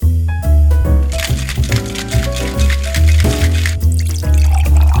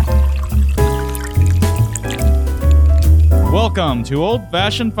to Old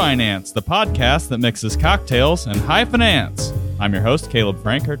Fashioned Finance, the podcast that mixes cocktails and high finance. I'm your host, Caleb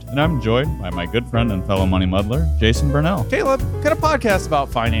Frankert, and I'm joined by my good friend and fellow money muddler, Jason Burnell. Caleb, can a podcast about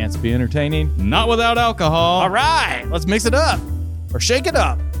finance be entertaining? Not without alcohol. All right, let's mix it up, or shake it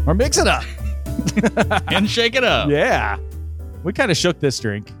up, or mix it up. And shake it up. Yeah. We kind of shook this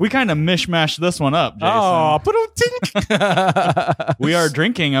drink. We kind of mishmashed this one up, Jason. Oh, put a tink. We are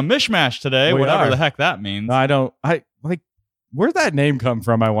drinking a mishmash today, We whatever are. the heck that means. Where'd that name come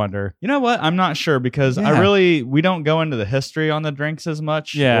from, I wonder? You know what? I'm not sure because Yeah. we don't go into the history on the drinks as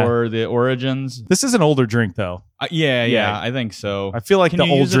much Yeah. or the origins. This is an older drink, though. Yeah, I think so. I feel like Can the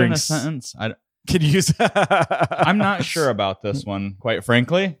you old use drinks. it in a sentence? Can you use I'm not sure about this one, quite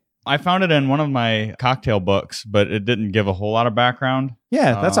frankly. I found it in one of my cocktail books, but it didn't give a whole lot of background.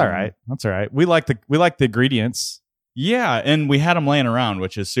 Yeah, that's all right. That's all right. We like the ingredients. Yeah, and we had them laying around,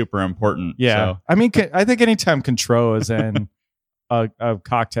 which is super important. Yeah. So. I mean, I think anytime Contro is in a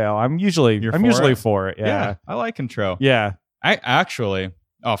cocktail, I'm usually for it. Yeah. I like intro. Yeah, I actually,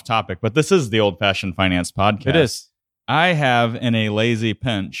 off topic, but this is the Old Fashioned Finance podcast. it is. I have in a lazy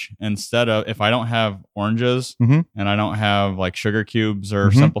pinch, instead of, if I don't have oranges Mhm. and I don't have like sugar cubes or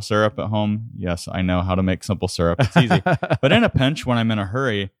Mhm. simple syrup at home, yes, I know how to make simple syrup. It's easy. But in a pinch, when I'm in a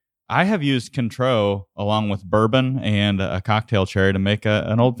hurry, I have used Contro along with bourbon and a cocktail cherry to make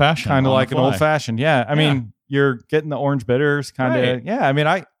an old fashioned. Kind of like an old fashioned. Yeah. I mean, you're getting the orange bitters kind of. Right. Yeah. I mean,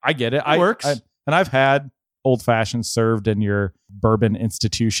 I get it. It works. And I've had old fashioned served in your bourbon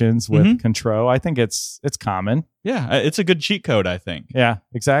institutions with Mhm. Contro. I think it's common. Yeah, it's a good cheat code, I think. Yeah,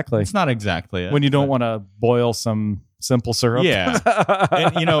 exactly. It's not exactly it. When you don't but- want to boil some simple syrup. Yeah.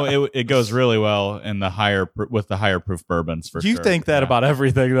 And, it goes really well in the with the higher proof bourbons for You sure. think that Yeah. about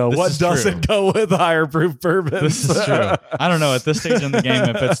everything, though. This What is doesn't go with higher proof bourbons? This is true. I don't know. At this stage in the game,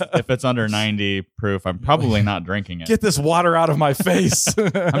 if it's under 90 proof, I'm probably not drinking it. Get this water out of my face.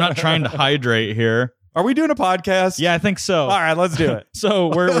 I'm not trying to hydrate here. Are we doing a podcast? Yeah, I think so. All right, let's do it.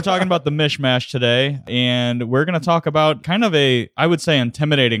 So we're talking about the mishmash today, and we're going to talk about kind of I would say,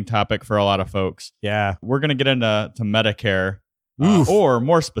 intimidating topic for a lot of folks. Yeah. We're going to get into Medicare, Oof. or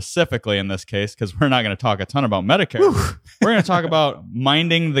more specifically in this case, because we're not going to talk a ton about Medicare. We're going to talk about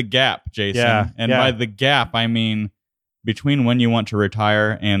minding the gap, Jason. Yeah, And yeah. by the gap, I mean between when you want to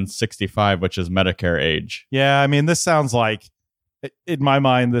retire and 65, which is Medicare age. Yeah, I mean, this sounds like, in my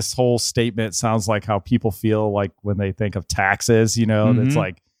mind, this whole statement sounds like how people feel like when they think of taxes, Mhm. that's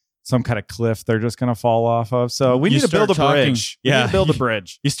like some kind of cliff they're just going to fall off of. So we You need to start build a talking- bridge. We yeah. need to build a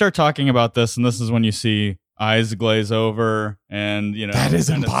bridge. You start talking about this, and this is when you see eyes glaze over, and That is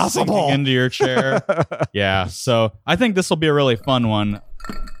kind of impossible. sinking into your chair. Yeah, so I think this will be a really fun one.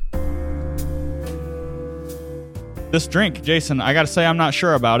 This drink, Jason, I got to say I'm not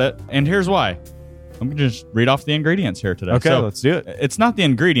sure about it, and here's why. I'm going to just read off the ingredients here today. Okay, So, let's do it. it's not the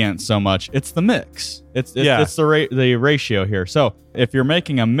ingredients so much, it's the mix. It's Yeah. the ratio here. So if you're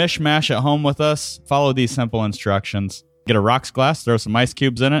making a mishmash at home with us, follow these simple instructions. Get a rocks glass, throw some ice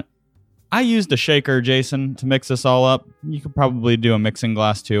cubes in it. I used a shaker, Jason, to mix this all up. You could probably do a mixing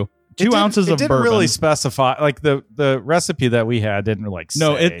glass too. 2 ounces of It didn't bourbon. really specify, like the recipe that we had didn't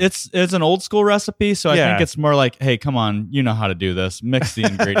No, say. it's an old school recipe, so I Yeah. think it's more like, hey, come on, you know how to do this. Mix the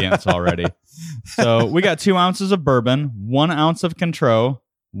ingredients already. So we got 2 ounces of bourbon, 1 ounce of Contro,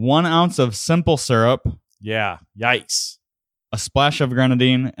 1 ounce of simple syrup, Yeah. Yikes. a splash of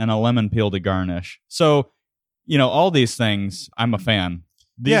grenadine, and a lemon peel to garnish. So, all these things, I'm a fan.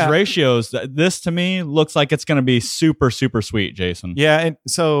 These Yeah. ratios, this to me looks like it's going to be super, super sweet, Jason. Yeah,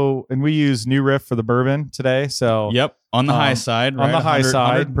 and we use New Riff for the bourbon today. So Yep. On the high Um, side, right? on the high 100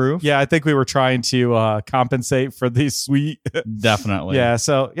 side, proof. Yeah, I think we were trying to compensate for the sweet. Definitely. Yeah,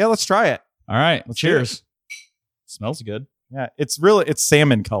 so let's try it. All right. Let's do Cheers. Smells good. Yeah, it's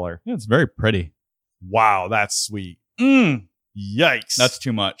salmon color. Yeah, it's very pretty. Wow, that's sweet. Yikes. That's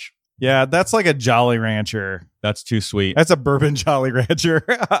too much. that's like a Jolly Rancher. That's too sweet. That's a bourbon Jolly Rancher.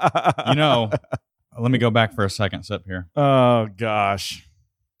 Let me go back for a second sip here. Oh gosh,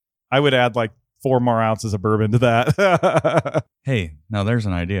 I would add like 4 more ounces of bourbon to that. Hey, now there's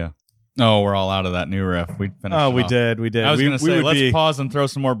an idea. Oh, we're all out of that new riff. We finished. Oh, it we off. did. I was We going to say, would let's be- pause and throw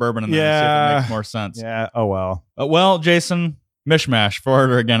some more bourbon in there and see if Yeah. it makes more sense. Yeah. Oh well. Well, Jason, mishmash, for it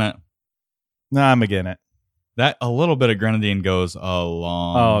or again it. Nah, I'm again it. That a little bit of grenadine goes a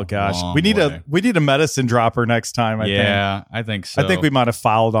long. Oh gosh, long we need way. a medicine dropper next time. I think so. I think we might have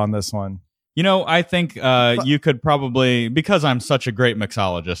fouled on this one. I think you could probably, because I'm such a great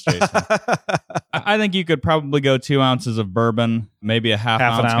mixologist, Jason. I think you could probably go 2 ounces of bourbon, maybe a half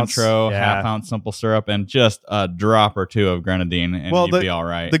an ounce ounce. Cointreau, Yeah. half ounce simple syrup, and just a drop or two of grenadine, and you'd be all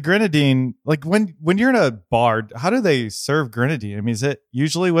right. The grenadine, like when you're in a bar, how do they serve grenadine? I mean, is it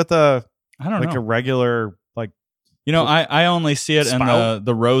usually with a I don't know. a regular like? I only see it Spout? in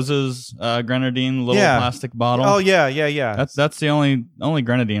the Roses grenadine little plastic bottle. Oh yeah. That's the only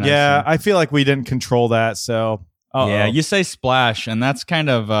grenadine. Yeah, I've I feel like we didn't control that, so. seen. Yeah, you say splash, and that's kind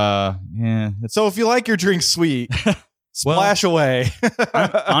of It's, So if you like your drink sweet, splash away.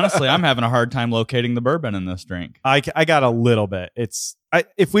 honestly, I'm having a hard time locating the bourbon in this drink. I got a little bit.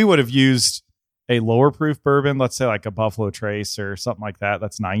 If we would have used a lower proof bourbon, let's say like a Buffalo Trace or something like that,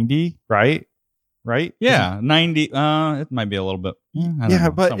 that's 90, right? Right? Yeah, 90. It might be a little bit. I don't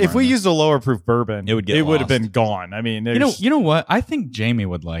know, but if we used a lower proof bourbon, It would get have lost. been gone. I mean, you know what? I think Jamie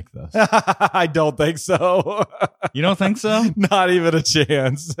would like this. I don't think so. You don't think so? Not even a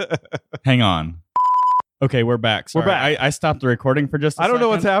chance. Hang on. Okay, we're back. Sorry. We're back. I stopped the recording for just a I don't know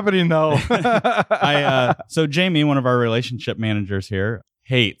what's second. happening though. So Jamie, one of our relationship managers here,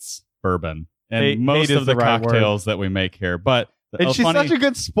 hates bourbon and Hate most is of the the right cocktails that we make here. But and she's such a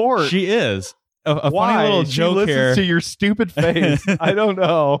good sport. She is. A Why? funny little She joke listens here. to your stupid face. I don't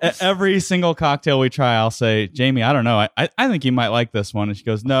know. Every single cocktail we try, I'll say, Jamie, I don't know. I think you might like this one. And she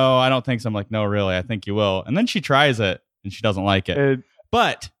goes, no, I don't think so. I'm like, no, really, I think you will. And then she tries it and she doesn't like it.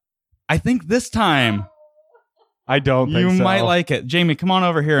 But I think this time I don't think you so. might like it. Jamie, come on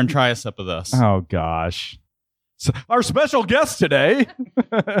over here and try a sip of this. Oh gosh. So our special guest today.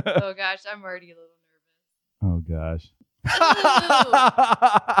 Oh gosh, I'm already a little nervous. Oh gosh.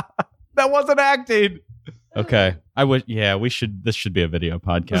 That wasn't acting. Okay. We should, this should be a video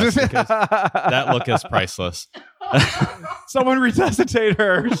podcast because that look is priceless. Someone resuscitate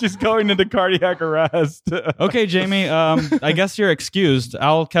her. She's going into cardiac arrest. Okay, Jamie, I guess you're excused.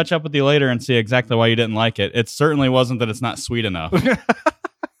 I'll catch up with you later and see exactly why you didn't like it. It certainly wasn't that it's not sweet enough.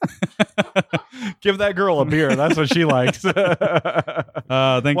 Give that girl a beer. That's what she likes. Thanks,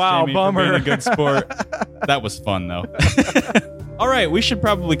 Wow, Jamie, bummer. for being a good sport. That was fun, though. All right, we should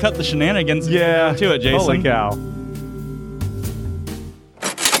probably cut the shenanigans and Yeah. get to it, Jason. Holy cow.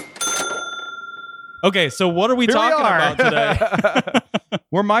 Okay, so what are we Here we talking are. about today?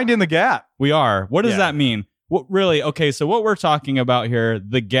 We're minding the gap. We are. What does Yeah. that mean? What really? Okay, so what we're talking about here,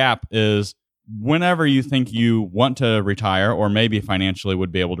 the gap is whenever you think you want to retire or maybe financially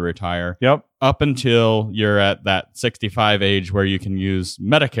would be able to retire, Yep. up until you're at that 65 age where you can use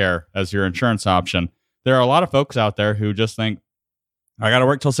Medicare as your insurance option. There are a lot of folks out there who just think, I got to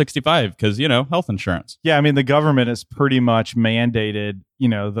work till 65 because, health insurance. Yeah, I mean, the government has pretty much mandated,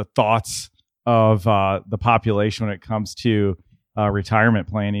 the thoughts of the population when it comes to retirement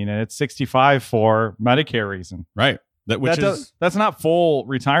planning, and it's 65 for Medicare reason. Right. That's not full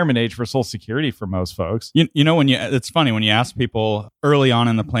retirement age for Social Security for most folks. It's funny when you ask people early on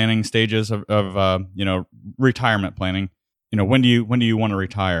in the planning stages of retirement planning, when do you want to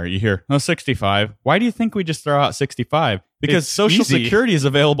retire? You hear, 65. Why do you think we just throw out 65? Because It's Social easy. Security is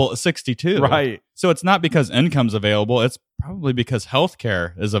available at 62. Right. So it's not because income's available. It's probably because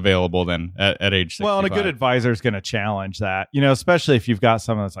healthcare is available then at age 65. Well, and a good advisor is going to challenge that, especially if you've got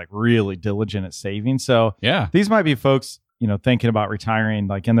someone that's like really diligent at saving. So Yeah. these might be folks, thinking about retiring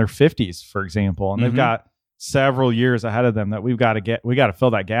like in their 50s, for example, and they've Mhm. got several years ahead of them that we got to fill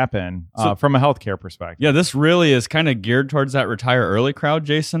that gap in from a healthcare perspective. Yeah, this really is kind of geared towards that retire early crowd,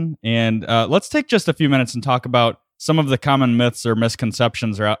 Jason. And let's take just a few minutes and talk about some of the common myths or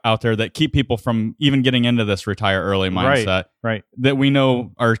misconceptions are out there that keep people from even getting into this retire early mindset Right. that we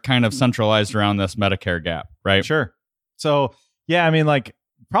know are kind of centralized around this Medicare gap, right? Sure. So, yeah, I mean, like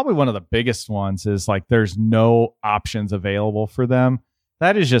probably one of the biggest ones is like there's no options available for them.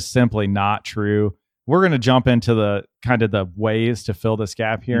 That is just simply not true. We're going to jump into the kind of the ways to fill this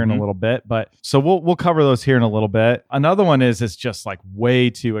gap here in a Mhm. little bit, but so we'll cover those here in a little bit. Another one is it's just like way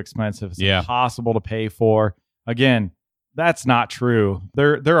too expensive. It's Yeah. impossible to pay for. Again, that's not true.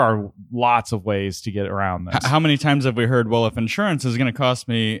 There are lots of ways to get around this. How many times have we heard, well, if insurance is going to cost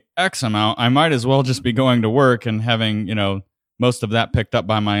me X amount, I might as well just be going to work and having, most of that picked up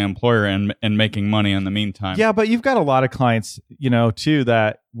by my employer and making money in the meantime. Yeah, but you've got a lot of clients, too,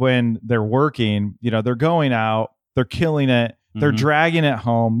 that when they're working, they're going out, they're killing it, they're Mhm. dragging it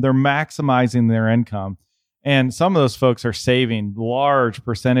home, they're maximizing their income. And some of those folks are saving large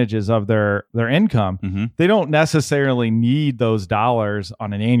percentages of their income. Mm-hmm. They don't necessarily need those dollars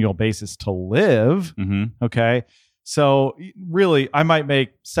on an annual basis to live. Mm-hmm. Okay. So really, I might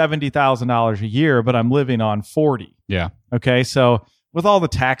make $70,000 a year, but I'm living on 40. Yeah. Okay. So with all the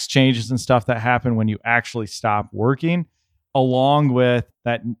tax changes and stuff that happen when you actually stop working, along with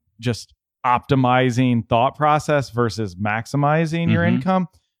that just optimizing thought process versus maximizing your Mhm. income.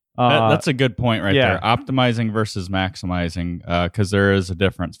 That's a good point right yeah. there. Optimizing versus maximizing, because there is a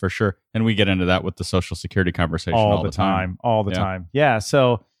difference for sure. And we get into that with the Social Security conversation all the time. all the Yeah. time. Yeah.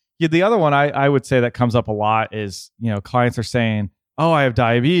 So the other one I would say that comes up a lot is, clients are saying, oh, I have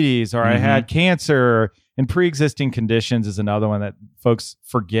diabetes or I had cancer, and pre-existing conditions is another one that folks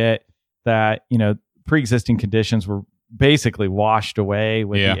forget that, pre-existing conditions were basically washed away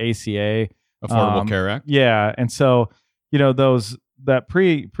with Yeah. the ACA. Affordable Care Act. Yeah. And so, that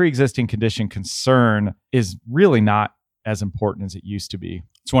pre-existing condition concern is really not as important as it used to be.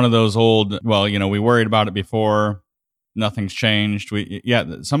 It's one of those old, well, we worried about it before. Nothing's changed.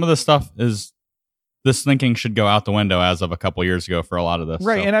 Some of this stuff this thinking should go out the window as of a couple years ago for a lot of this.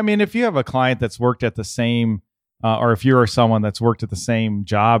 Right. So, And I mean, if you have a client that's worked at the same, or if you're someone that's worked at the same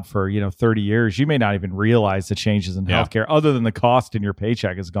job for, 30 years, you may not even realize the changes in Yeah. healthcare other than the cost in your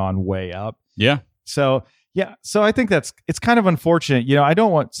paycheck has gone way up. yeah. So, so I think it's kind of unfortunate. I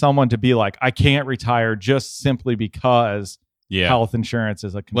don't want someone to be like, I can't retire just simply because Yeah. health insurance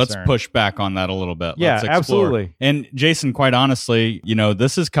is a concern. Let's push back on that a little bit. Yeah, Let's explore. absolutely. And Jason, quite honestly,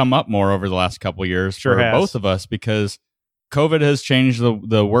 this has come up more over the last couple of years Sure for has. both of us because COVID has changed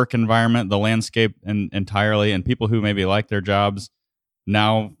the work environment, the landscape entirely, and people who maybe like their jobs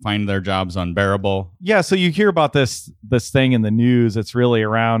now find their jobs unbearable. Yeah, so you hear about this thing in the news. It's really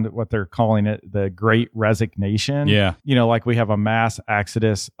around what they're calling it the Great Resignation. Yeah. Like we have a mass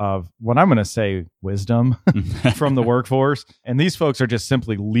exodus of what I'm going to say wisdom from the workforce, and these folks are just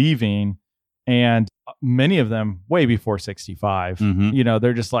simply leaving, and many of them way before 65. Mhm.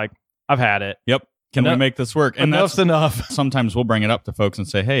 They're just like, I've had it. Yep. Can we Enough- make this work? And Enough's enough. sometimes we'll bring it up to folks and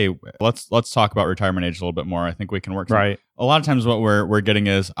say, "Hey, let's talk about retirement age a little bit more. I think we can work." Right. A lot of times, what we're getting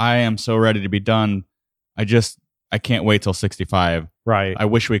is, "I am so ready to be done. I can't wait till 65. Right. I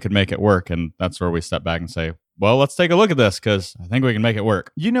wish we could make it work." And that's where we step back and say, "Well, let's take a look at this because I think we can make it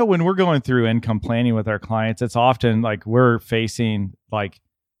work." When we're going through income planning with our clients, it's often like we're facing like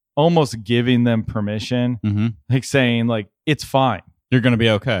almost giving them permission, Mm-hmm. like saying like, it's fine. You're going to be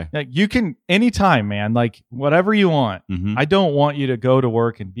okay. Like you can anytime, man, like whatever you want. Mm-hmm. I don't want you to go to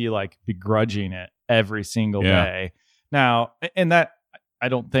work and be like begrudging it every single Yeah. day. Now, and that I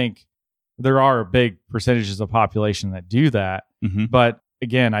don't think there are big percentages of population that do that. Mm-hmm. But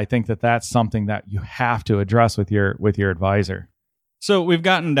again, I think that that's something that you have to address with your advisor. So we've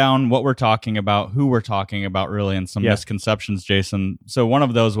gotten down what we're talking about, who we're talking about, really, and some Yeah. misconceptions, Jason. So one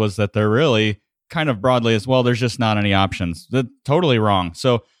of those was that they're really kind of broadly as well, there's just not any options. That's totally wrong.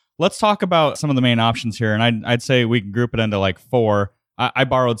 So let's talk about some of the main options here. And I'd say we can group it into like 4. I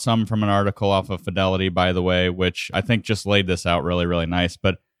borrowed some from an article off of Fidelity, by the way, which I think just laid this out really, really nice.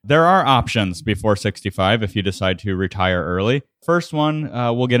 But there are options before 65 if you decide to retire early. First one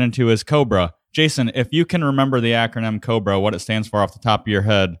we'll get into is COBRA. Jason, if you can remember the acronym COBRA, what it stands for off the top of your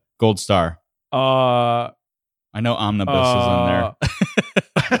head, Gold Star. I know Omnibus is in there.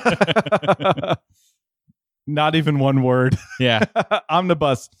 Not even one word. Yeah.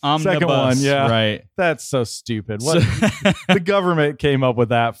 Omnibus. Second one. Yeah. Right. That's so stupid. What the government came up with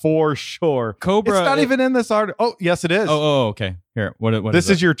that for sure. COBRA. It's not even in this article. Oh, yes, it is. Oh, okay. Here. What this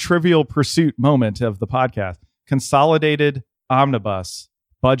is is your Trivial Pursuit moment of the podcast. Consolidated Omnibus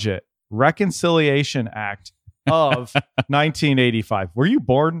Budget Reconciliation Act of 1985. Were you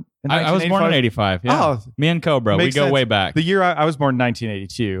born in 1985? I was born in 85. Yeah. Oh, me and Cobra, we makes go sense. way back. The year I was born in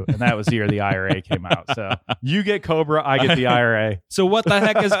 1982, and that was the year the IRA came out. So you get Cobra, I get the IRA. So what the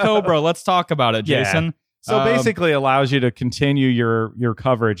heck is Cobra? Let's talk about it, Yeah. Jason. So basically allows you to continue your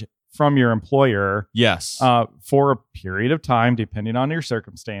coverage from your employer Yes. for a period of time, depending on your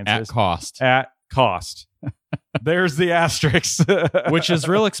circumstances. At cost. At cost. There's the asterisk. Which is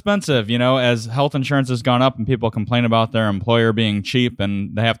real expensive, as health insurance has gone up and people complain about their employer being cheap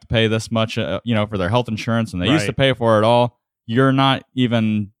and they have to pay this much, for their health insurance and they used to pay for it all. You're not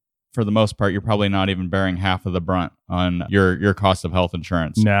even, for the most part, you're probably not even bearing half of the brunt on your cost of health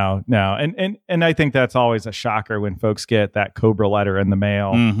insurance. No. And I think that's always a shocker when folks get that Cobra letter in the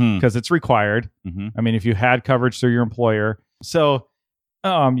mail Mm-hmm. because it's required. Mm-hmm. I mean, if you had coverage through your employer. So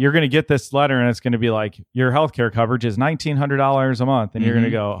you're going to get this letter and it's going to be like, your healthcare coverage is $1,900 a month. And you're going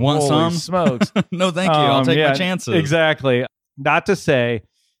to go, Want holy some? smokes. No, thank you. I'll take my chances. Exactly. Not to say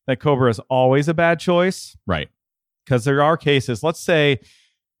that Cobra is always a bad choice. Right. Because there are cases, let's say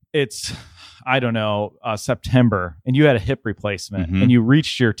it's, I don't know, September, and you had a hip replacement Mhm. and you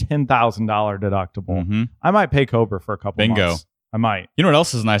reached your $10,000 deductible. Mm-hmm. I might pay Cobra for a couple Bingo. months. I might. You know what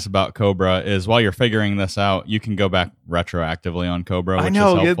else is nice about Cobra is while you're figuring this out, you can go back retroactively on Cobra, which I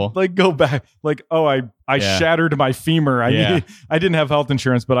know, is helpful. like go back, like, oh, I Yeah. shattered my femur. I Yeah. didn't have health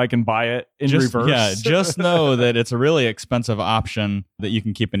insurance, but I can buy it in reverse. Yeah, just know that it's a really expensive option that you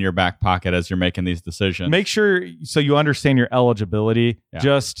can keep in your back pocket as you're making these decisions. Make sure so you understand your eligibility. Yeah.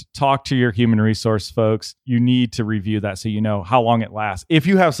 Just talk to your human resource folks. You need to review that so you know how long it lasts. If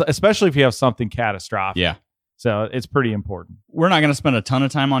you have, especially if you have something catastrophic. Yeah. So it's pretty important. We're not going to spend a ton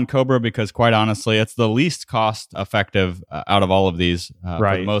of time on Cobra because, quite honestly, it's the least cost effective out of all of these for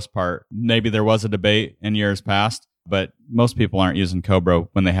Right. the most part. Maybe there was a debate in years past, but most people aren't using Cobra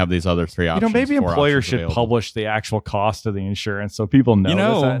when they have these other three options. Maybe four employers options should available. publish the actual cost of the insurance so people know. You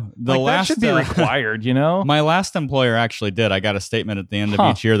know, that. the Like, last that should be required. You know, My last employer actually did. I got a statement at the end Huh.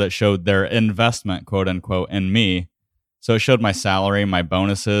 of each year that showed their investment, quote unquote, in me. So it showed my salary, my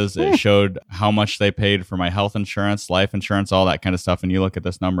bonuses. It showed how much they paid for my health insurance, life insurance, all that kind of stuff. And you look at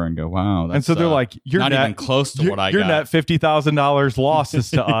this number and go, wow. That's, and so they're like, "You're not net, even close to what I your got. net $50,000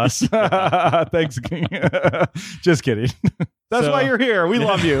 losses to us." Thanks. Just kidding. That's So- why you're here. We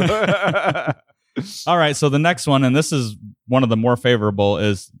love you. All right. So the next one, and this is one of the more favorable,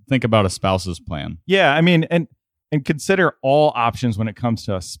 is think about a spouse's plan. Yeah, I mean, and consider all options when it comes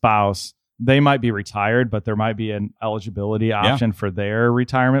to a spouse. They might be retired, but there might be an eligibility option for their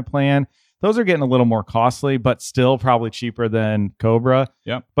retirement plan. Those are getting a little more costly, but still probably cheaper than Cobra.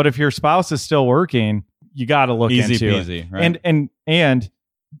 Yep. But if your spouse is still working, you got to look Easy into it. peasy, right? And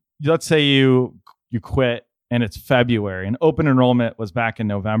let's say you quit and it's February and open enrollment was back in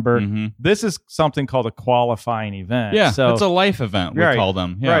November. Mhm. This is something called a qualifying event. Yeah. So it's a life event, we Right, call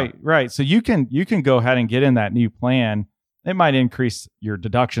them. Yeah. right. So you can go ahead and get in that new plan. It might increase your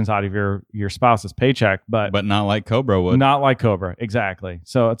deductions out of your spouse's paycheck, but But not like Cobra would. not like Cobra. Exactly.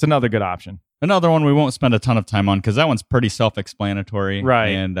 So it's another good option. Another one we won't spend a ton of time on because that one's pretty self-explanatory, Right.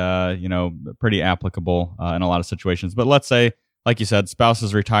 And pretty applicable in a lot of situations. But let's say, like you said, spouse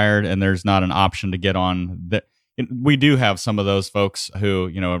is retired and there's not an option to get on. We do have some of those folks who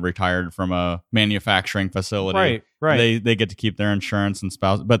retired from a manufacturing facility. Right. They get to keep their insurance and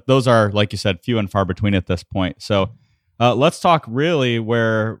spouse, but those are, like you said, few and far between at this point. So let's talk really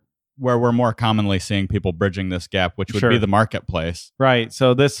where we're more commonly seeing people bridging this gap, which would Sure. be the marketplace. Right.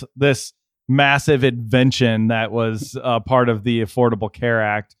 So this massive invention that was part of the Affordable Care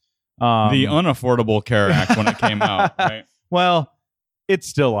Act. The Unaffordable Care Act when it came out, right? Well, it's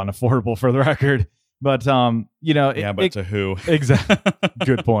still unaffordable for the record, but To who? Exactly.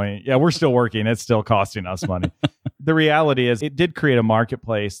 Good point. Yeah, we're still working. It's still costing us money. The reality is it did create a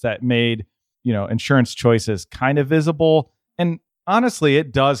marketplace that made, insurance choices kind of visible. And honestly,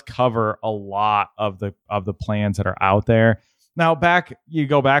 it does cover a lot of the plans that are out there. Now, you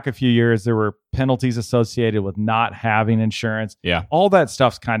go back a few years, there were penalties associated with not having insurance. Yeah. All that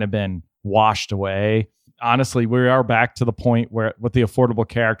stuff's kind of been washed away. Honestly, we are back to the point where what the Affordable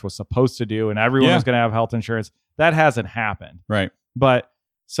Care Act was supposed to do, and everyone was going to have health insurance. That hasn't happened. Right. But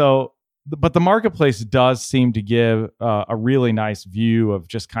the marketplace does seem to give a really nice view of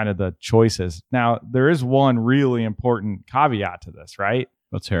just kind of the choices. Now, there is one really important caveat to this, right?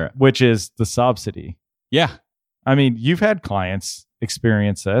 Let's hear it. Which is the subsidy. Yeah. I mean, you've had clients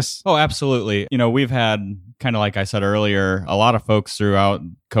experience this. Oh, absolutely. We've had, kind of like I said earlier, a lot of folks throughout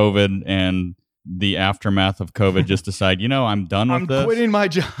COVID and the aftermath of COVID just decide, I'm done with this. I'm quitting my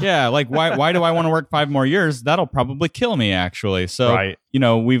job. Yeah, like why do I want to work 5 more years? That'll probably kill me, actually. So, Right.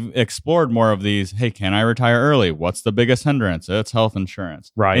 We've explored more of these. Hey, can I retire early? What's the biggest hindrance? It's health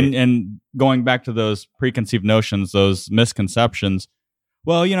insurance. Right. And going back to those preconceived notions, those misconceptions.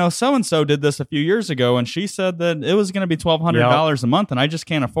 Well, so-and-so did this a few years ago, and she said that it was going to be $1,200 a month, and I just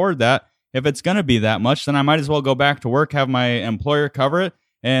can't afford that. If it's going to be that much, then I might as well go back to work, have my employer cover it,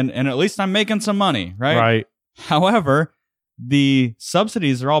 and at least I'm making some money, right? Right. However, the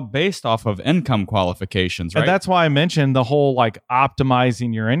subsidies are all based off of income qualifications, right? And that's why I mentioned the whole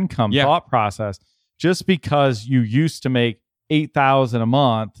optimizing your income thought process. Just because you used to make $8,000 a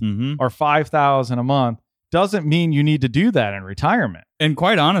month or $5,000 a month doesn't mean you need to do that in retirement. And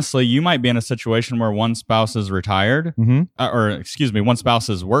quite honestly, you might be in a situation where one spouse is retired, one spouse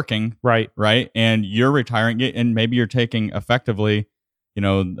is working, right? And you're retiring, and maybe you're taking effectively,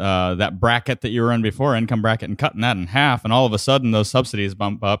 that bracket that you were in before, income bracket, and cutting that in half, and all of a sudden those subsidies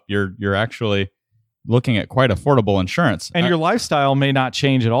bump up. You're actually looking at quite affordable insurance, and your lifestyle may not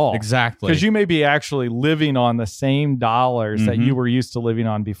change at all. Exactly, because you may be actually living on the same dollars that you were used to living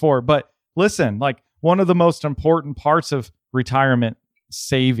on before. But listen, one of the most important parts of retirement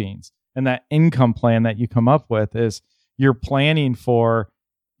savings and that income plan that you come up with is you're planning for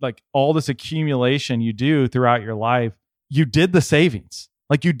all this accumulation you do throughout your life. you did the savings.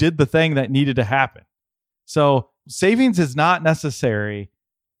 Like you did the thing that needed to happen. So savings is not necessary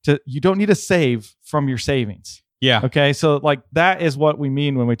you don't need to save from your savings. Yeah. Okay. So like that is what we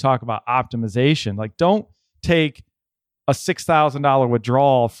mean when we talk about optimization. Like don't take a $6,000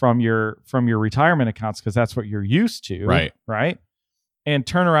 withdrawal from your retirement accounts because that's what you're used to. Right. And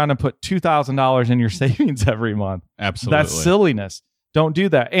turn around and put $2,000 in your savings every month. Absolutely. That's silliness. Don't do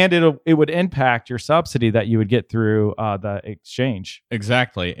that. And it would impact your subsidy that you would get through the exchange.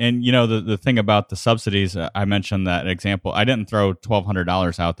 Exactly. And the thing about the subsidies, I mentioned that example. I didn't throw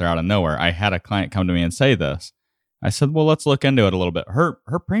 $1,200 out there out of nowhere. I had a client come to me and say this. I said, well, let's look into it a little bit. Her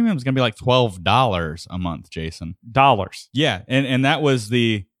premium is going to be like $12 a month, Jason. Dollars. Yeah. And that was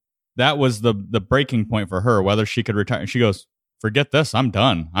the breaking point for her, whether she could retire. She goes, forget this. I'm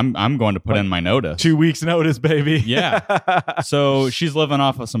done. I'm going to put in my notice. 2 weeks notice, baby. Yeah. So she's living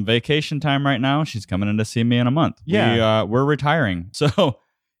off of some vacation time right now. She's coming in to see me in a month. Yeah. We're retiring. So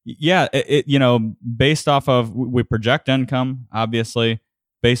yeah, based off of, we project income, obviously,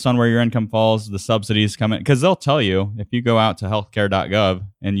 based on where your income falls, the subsidies come in, because they'll tell you if you go out to healthcare.gov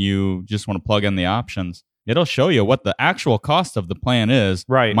and you just want to plug in the options, it'll show you what the actual cost of the plan is,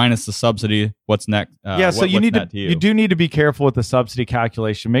 right? Minus the subsidy. What's next? So you do need to be careful with the subsidy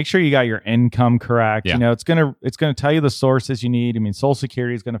calculation. Make sure you got your income correct. Yeah. It's gonna tell you the sources you need. I mean, Social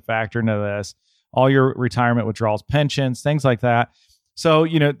Security is going to factor into this. All your retirement withdrawals, pensions, things like that. So,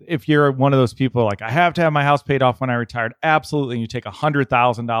 if you're one of those people like, I have to have my house paid off when I retired, absolutely. And you take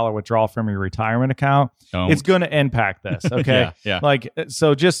 $100,000 withdrawal from your retirement account, it's going to impact this. Okay. Yeah. Like,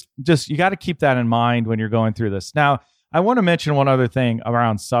 so just you got to keep that in mind when you're going through this. Now, I want to mention one other thing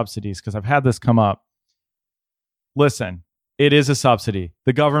around subsidies, because I've had this come up. Listen, it is a subsidy.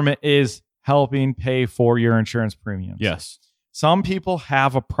 The government is helping pay for your insurance premiums. Yes. Some people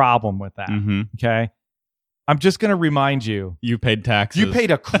have a problem with that. Mm-hmm. Okay. I'm just going to remind you. You paid taxes. You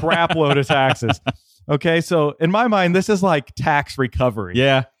paid a crap load of taxes. Okay. So in my mind, this is like tax recovery.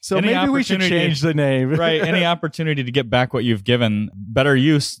 Yeah. So maybe we should change the name. Right. Any opportunity to get back what you've given, better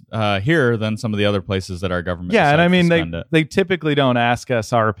use here than some of the other places that our government. Yeah. And I mean, they typically don't ask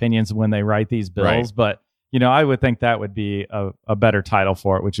us our opinions when they write these bills, right. But I would think that would be a better title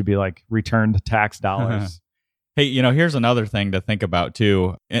for it, which would be like returned tax dollars. Hey, here's another thing to think about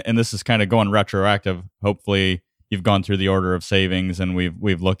too, and this is kind of going retroactive. Hopefully, you've gone through the order of savings, and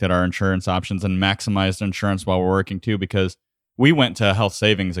we've looked at our insurance options and maximized insurance while we're working too, because we went to health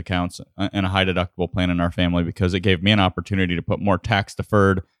savings accounts and a high deductible plan in our family because it gave me an opportunity to put more tax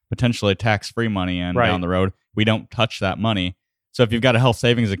deferred, potentially tax free money in down the road. We don't touch that money. So if you've got a health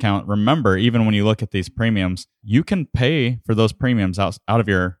savings account, remember, even when you look at these premiums, you can pay for those premiums out of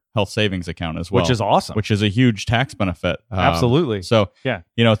your health savings account as well. Which is awesome. Which is a huge tax benefit. Absolutely. So, yeah,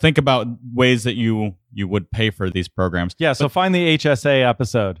 think about ways that you would pay for these programs. Yeah, so find the HSA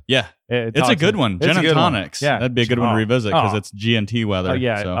episode. Yeah. It's a good one. Gin and tonics. Yeah. That'd be a good one to revisit because it's G&T weather. Oh,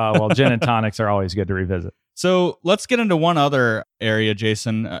 yeah. So. Well, gin and tonics are always good to revisit. So let's get into one other area,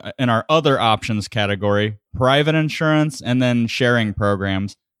 Jason, in our other options category, private insurance and then sharing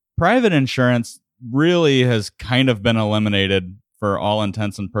programs. Private insurance really has kind of been eliminated for all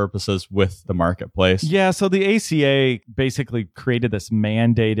intents and purposes with the marketplace. Yeah, so the ACA basically created this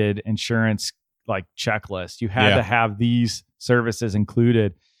mandated insurance like checklist. You had to have these services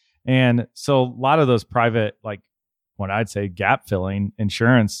included. And so a lot of those private, like what I'd say gap filling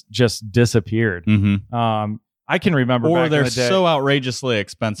insurance just disappeared. Mm-hmm. I can remember or back they're in the day, so outrageously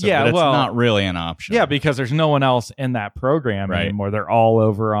expensive that it's not really an option. Yeah, because there's no one else in that program right. anymore. They're all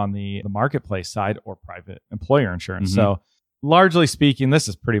over on the marketplace side or private employer insurance. Mm-hmm. So largely speaking, this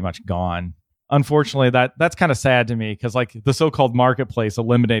is pretty much gone. Unfortunately, that's kind of sad to me because like the so-called marketplace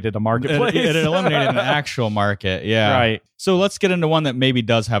eliminated a marketplace. It eliminated an actual market. Yeah. Right. So let's get into one that maybe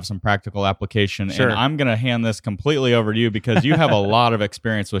does have some practical application. Sure. And I'm going to hand this completely over to you because you have a lot of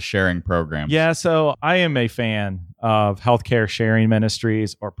experience with sharing programs. Yeah. So I am a fan of healthcare sharing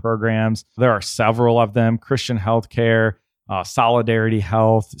ministries or programs. There are several of them. Christian Healthcare, Solidarity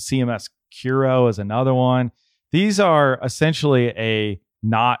Health, CMS Curo is another one. These are essentially a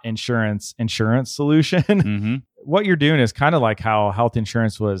not insurance solution. Mm-hmm. What you're doing is kind of like how health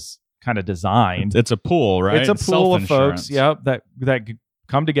insurance was kind of designed. It's a pool, right? It's a pool of folks, that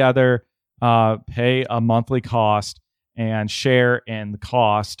come together, pay a monthly cost, and share in the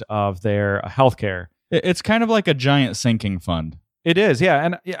cost of their healthcare. It's kind of like a giant sinking fund. It is, yeah.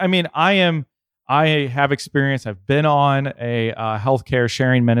 And I mean, I have experience. I've been on a healthcare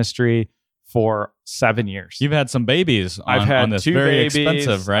sharing ministry for 7 years. You've had some babies on, I've had on this. 2 very babies,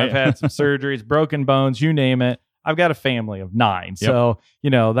 expensive, right? I've had some surgeries, broken bones, you name it. I've got a family of 9. So,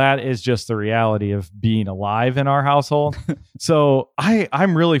 that is just the reality of being alive in our household. So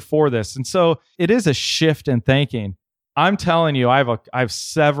I'm really for this. And so it is a shift in thinking. I'm telling you, I have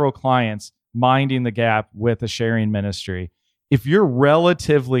several clients minding the gap with a sharing ministry. If you're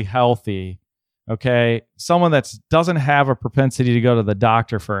relatively healthy, okay, someone that doesn't have a propensity to go to the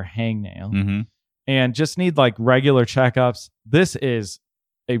doctor for a hangnail and just need like regular checkups, this is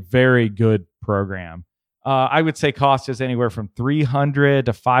a very good program. I would say cost is anywhere from $300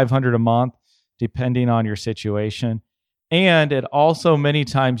 to $500 a month, depending on your situation. And it also many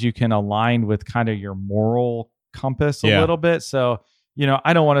times you can align with kind of your moral compass a little bit. So,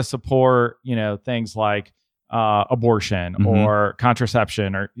 I don't want to support, things like abortion or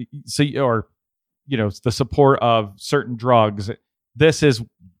contraception or the support of certain drugs. This is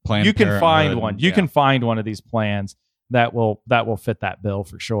Planned you can find one. You can find one of these plans that will fit that bill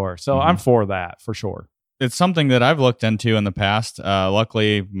for sure. So I'm for that for sure. It's something that I've looked into in the past.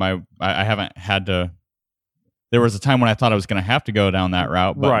 Luckily, I haven't had to. There was a time when I thought I was going to have to go down that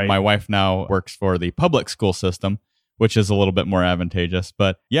route, but my wife now works for the public school system, which is a little bit more advantageous.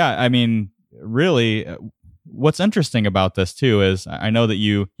 But yeah, I mean, really, what's interesting about this too is I know that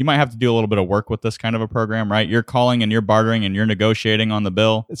you might have to do a little bit of work with this kind of a program, right? You're calling and you're bartering and you're negotiating on the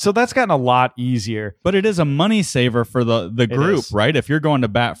bill. So that's gotten a lot easier. But it is a money saver for the group, right? If you're going to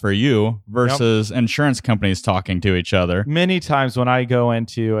bat for you versus insurance companies talking to each other. Many times when I go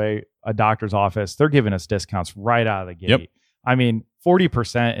into a doctor's office, they're giving us discounts right out of the gate. Yep. I mean,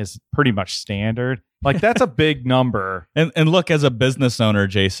 40% is pretty much standard. Like that's a big number. And look, as a business owner,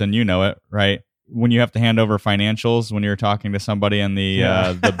 Jason, you know it, right? When you have to hand over financials when you're talking to somebody in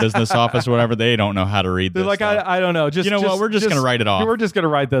the business office or whatever, they don't know how to read this. They're like, I don't know. We're just going to write it off. We're just going to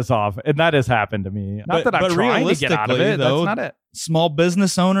write this off. And that has happened to me. Not that I'm trying to get out of it. Though, that's not it. Small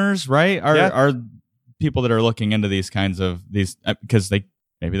business owners, right, are people that are looking into these kinds of these because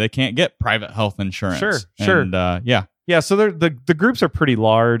maybe they can't get private health insurance. Sure. And, Yeah, so the groups are pretty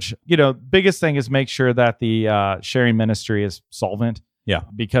large. Biggest thing is make sure that the sharing ministry is solvent. Yeah.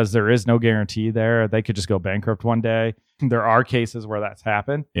 Because there is no guarantee there. They could just go bankrupt one day. There are cases where that's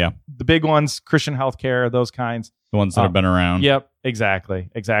happened. Yeah. The big ones, Christian Healthcare, those kinds. The ones that have been around. Yep,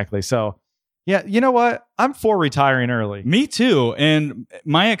 exactly. So, yeah, you know what? I'm for retiring early. Me too. And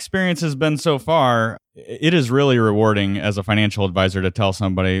my experience has been so far, it is really rewarding as a financial advisor to tell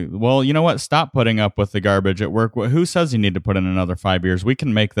somebody, well, you know what? Stop putting up with the garbage at work. Who says you need to put in another 5 years? We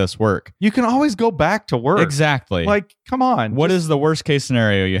can make this work. You can always go back to work. Exactly. Like, come on. What is the worst case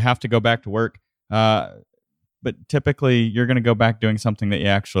scenario? You have to go back to work. But typically, you're going to go back doing something that you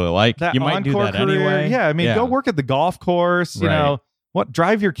actually like. You might do that career, anyway. Yeah, I mean, go work at the golf course, you know.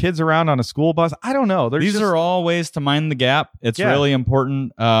 Drive your kids around on a school bus? I don't know. These are all ways to mind the gap. It's really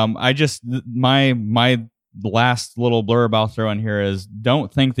important. My last little blurb I'll throw in here is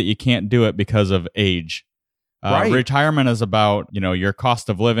don't think that you can't do it because of age. Retirement is about, your cost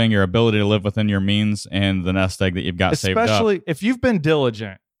of living, your ability to live within your means, and the nest egg that you've got saved up. Especially if you've been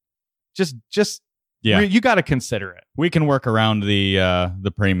diligent, you got to consider it. We can work around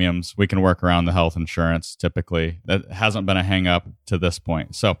the premiums. We can work around the health insurance. Typically, that hasn't been a hang up to this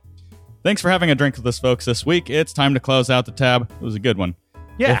point. So, thanks for having a drink with us, folks. This week, it's time to close out the tab. It was a good one.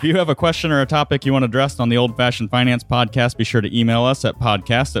 Yeah. If you have a question or a topic you want addressed on the Old Fashioned Finance podcast, be sure to email us at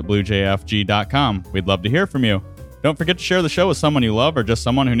podcast@bluejfg.com. We'd love to hear from you. Don't forget to share the show with someone you love or just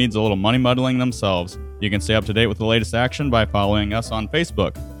someone who needs a little money muddling themselves. You can stay up to date with the latest action by following us on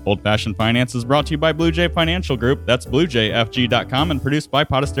Facebook. Old Fashioned Finance is brought to you by Blue Jay Financial Group. That's bluejfg.com and produced by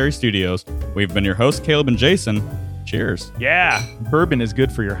Podastery Studios. We've been your hosts, Caleb and Jason. Cheers. Yeah, bourbon is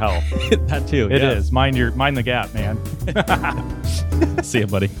good for your health. That too. It is. Mind the gap, man. See you,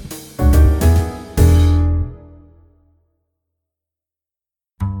 buddy.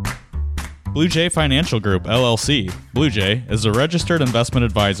 Blue Jay Financial Group, LLC. Blue Jay is a registered investment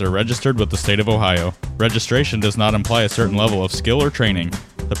advisor registered with the state of Ohio. Registration does not imply a certain level of skill or training.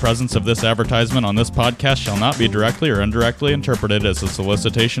 The presence of this advertisement on this podcast shall not be directly or indirectly interpreted as a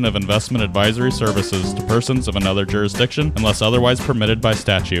solicitation of investment advisory services to persons of another jurisdiction unless otherwise permitted by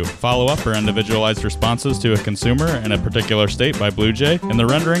statute. Follow-up or individualized responses to a consumer in a particular state by Blue Jay and the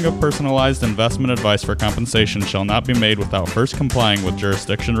rendering of personalized investment advice for compensation shall not be made without first complying with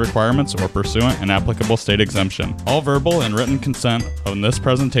jurisdiction requirements or pursuant an applicable state exemption. All verbal and written consent on this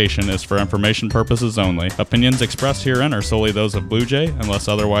presentation is for information purposes only. Opinions expressed herein are solely those of Blue Jay unless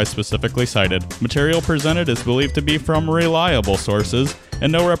otherwise specifically cited. Material presented is believed to be from reliable sources,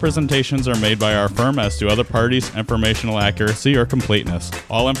 and no representations are made by our firm as to other parties' informational accuracy or completeness.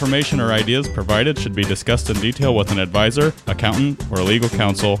 All information or ideas provided should be discussed in detail with an advisor, accountant, or legal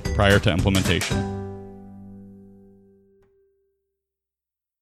counsel prior to implementation.